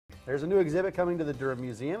There's a new exhibit coming to the Durham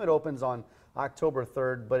Museum. It opens on October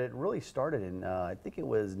 3rd, but it really started in, I think it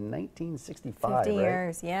was 1965, 50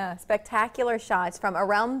 years, yeah. Spectacular shots from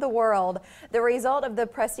around the world, the result of the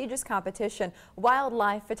prestigious competition,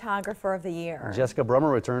 Wildlife Photographer of the Year. Jessica Brummer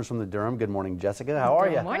returns from the Durham. Good morning, Jessica. How are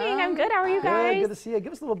you? Good morning. I'm good. How are you guys? Good to see you.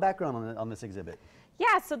 Give us a little background on this exhibit.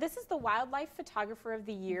 Yeah, so this is the Wildlife Photographer of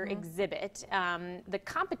the Year exhibit. The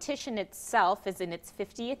competition itself is in its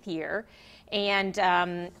 50th year, and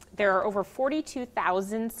there are over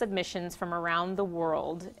 42,000 submissions from around the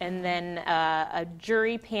world, and then a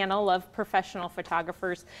jury panel of professional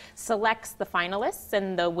photographers selects the finalists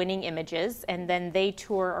and the winning images, and then they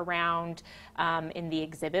tour around in the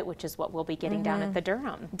exhibit, which is what we'll be getting down at the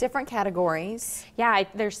Durham. Different categories. Yeah,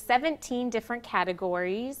 there's 17 different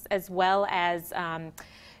categories, as well as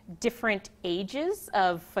different ages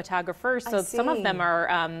of photographers. So some of them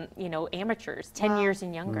are, you know, amateurs, 10 years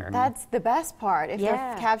and younger. That's the best part. If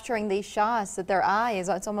they're capturing these shots at their eyes,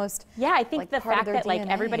 it's almost I think like the fact that DNA. like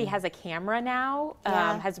everybody has a camera now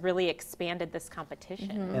has really expanded this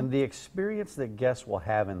competition. And the experience that guests will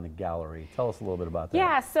have in the gallery. Tell us a little bit about that.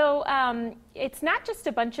 Yeah, so it's not just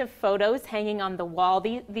a bunch of photos hanging on the wall.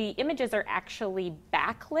 The images are actually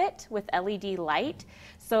backlit with LED light.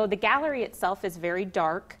 So the gallery itself is very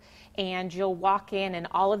dark, and you'll walk in and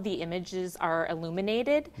all of the images are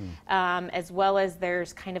illuminated, as well as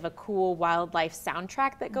there's kind of a cool wildlife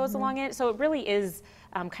soundtrack that goes along it. So it really is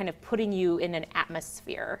kind of putting you in an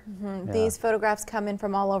atmosphere. These photographs come in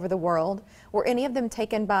from all over the world. Were any of them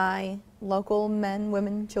taken by local men,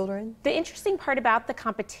 women, children? The interesting part about the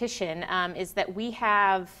competition is that we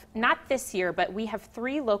have, not this year, but we have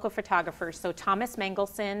 3 local photographers. So Thomas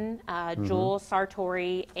Mangelson, Joel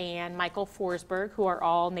Sartori, and Michael Forsberg, who are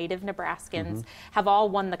all native Nebraskans, have all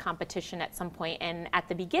won the competition at some point. And at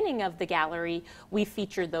the beginning of the gallery, we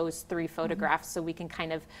feature those 3 photographs so we can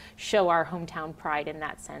kind of show our hometown pride in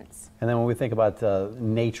that sense. And then when we think about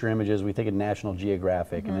nature images, we think of National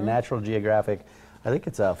Geographic. And the National Geographic, I think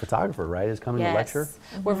it's a photographer, right, is coming to lecture?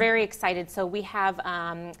 We're very excited. So we have,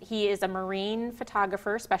 he is a marine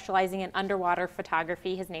photographer specializing in underwater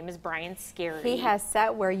photography. His name is Brian Scarry. He has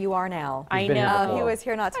sat where you are now. I know. He was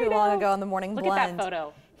here not too long ago on the Morning Blend. Look at that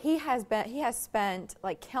photo. He has spent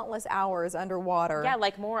like countless hours underwater. Yeah,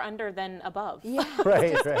 like more under than above. Yeah,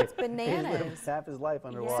 Right. it's bananas. He's lived half his life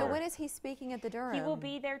underwater. So when is he speaking at the Durham? He will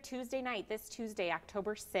be there Tuesday night, this Tuesday,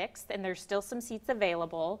 October 6th, and there's still some seats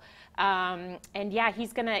available. And yeah,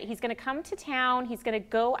 he's gonna come to town. He's gonna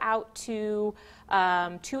go out to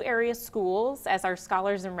 2 area schools as our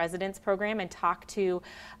Scholars in Residence program and talk to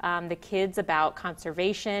the kids about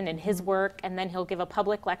conservation and his work, and then he'll give a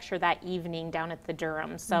public lecture that evening down at the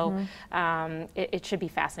Durham. So it should be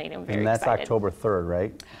fascinating. I'm very And that's excited. October 3rd,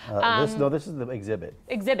 right? This is the exhibit.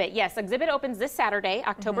 Exhibit, yes. Exhibit opens this Saturday,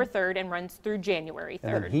 October 3rd, and runs through January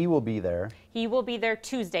 3rd. And then he will be there. He will be there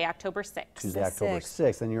Tuesday, October 6th. Tuesday, October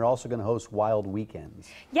 6th. And you're also going to host Wild Weekends.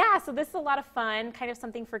 Yeah, so this is a lot of fun, kind of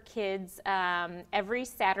something for kids. Every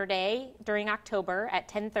Saturday during October at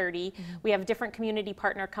 10:30, we have a different community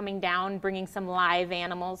partner coming down, bringing some live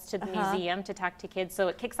animals to the museum to talk to kids. So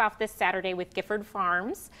it kicks off this Saturday with Gifford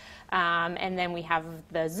Farms. And then we have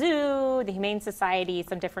the zoo, the Humane Society,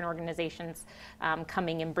 some different organizations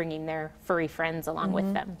coming and bringing their furry friends along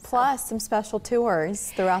with them. Plus some special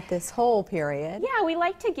tours throughout this whole period. Yeah, we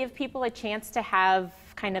like to give people a chance to have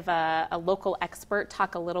kind of a local expert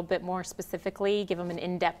talk a little bit more specifically, give them an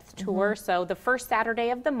in-depth tour. So the first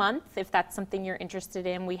Saturday of the month, if that's something you're interested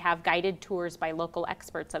in, we have guided tours by local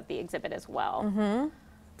experts of the exhibit as well.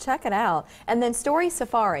 Check it out. And then Story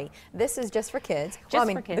Safari. This is just for kids. Just I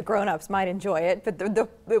mean, for kids. the grown-ups might enjoy it, but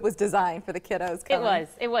it was designed for the kiddos coming.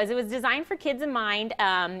 It was designed for kids in mind.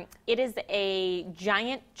 It is a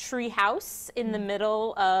giant tree house in the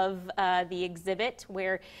middle of the exhibit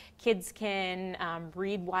where kids can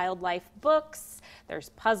read wildlife books. There's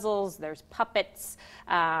puzzles, there's puppets,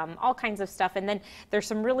 all kinds of stuff. And then there's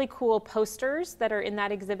some really cool posters that are in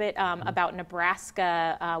that exhibit about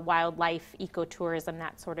Nebraska wildlife, ecotourism,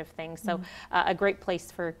 that sort of thing. So a great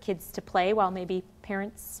place for kids to play while maybe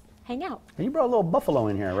parents hang out. And you brought a little buffalo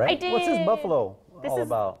in here, right? I did. What's this buffalo all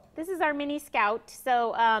about? This is our mini scout.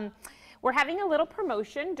 So we're having a little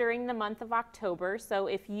promotion during the month of October. So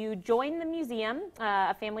if you join the museum,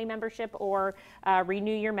 a family membership, or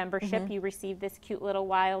renew your membership, you receive this cute little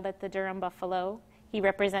wild at the Durham buffalo. He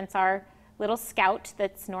represents our little scout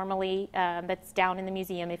that's normally that's down in the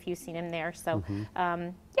museum if you've seen him there. So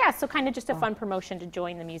yeah, so kind of just a fun promotion to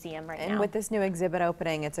join the museum right now. And with this new exhibit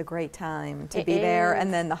opening, it's a great time to be there.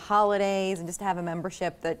 And then the holidays, and just to have a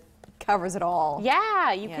membership that covers it all.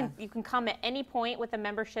 Yeah, you can come at any point with a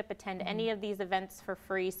membership, attend any of these events for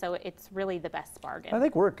free, so it's really the best bargain. I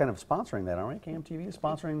think we're kind of sponsoring that, aren't we? KMTV is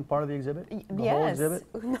sponsoring part of the exhibit? The whole Yes. exhibit?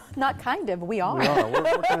 Not kind of, we are. We are. We're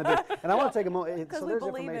kind of big. And I want to take a moment. So we there's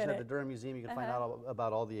believe information in at the it. Durham Museum. You can find out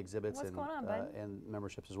about all the exhibits What's and, going on, bud? and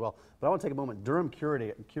memberships as well. But I want to take a moment. Durham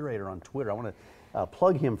curator on Twitter. I want to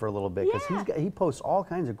plug him for a little bit because he posts all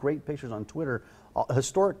kinds of great pictures on Twitter,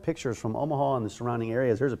 historic pictures from Omaha and the surrounding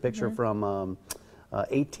areas. Here's a picture from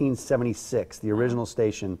 1876, the original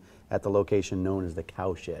station at the location known as the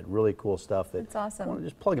Cowshed. Really cool stuff. That's awesome. I want to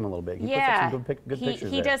just plug him a little bit. He puts Yeah, up some good pictures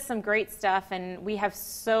he there. does some great stuff, and we have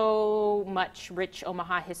so much rich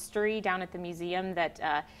Omaha history down at the museum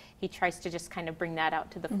that he tries to just kind of bring that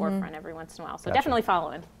out to the forefront every once in a while. So definitely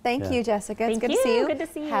follow him. Thank you, Jessica. It's Thank good to see you. you. Good to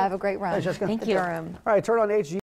see you. Have a great run. Thanks, Jessica. Thank to you. Durham. All right, turn on HG.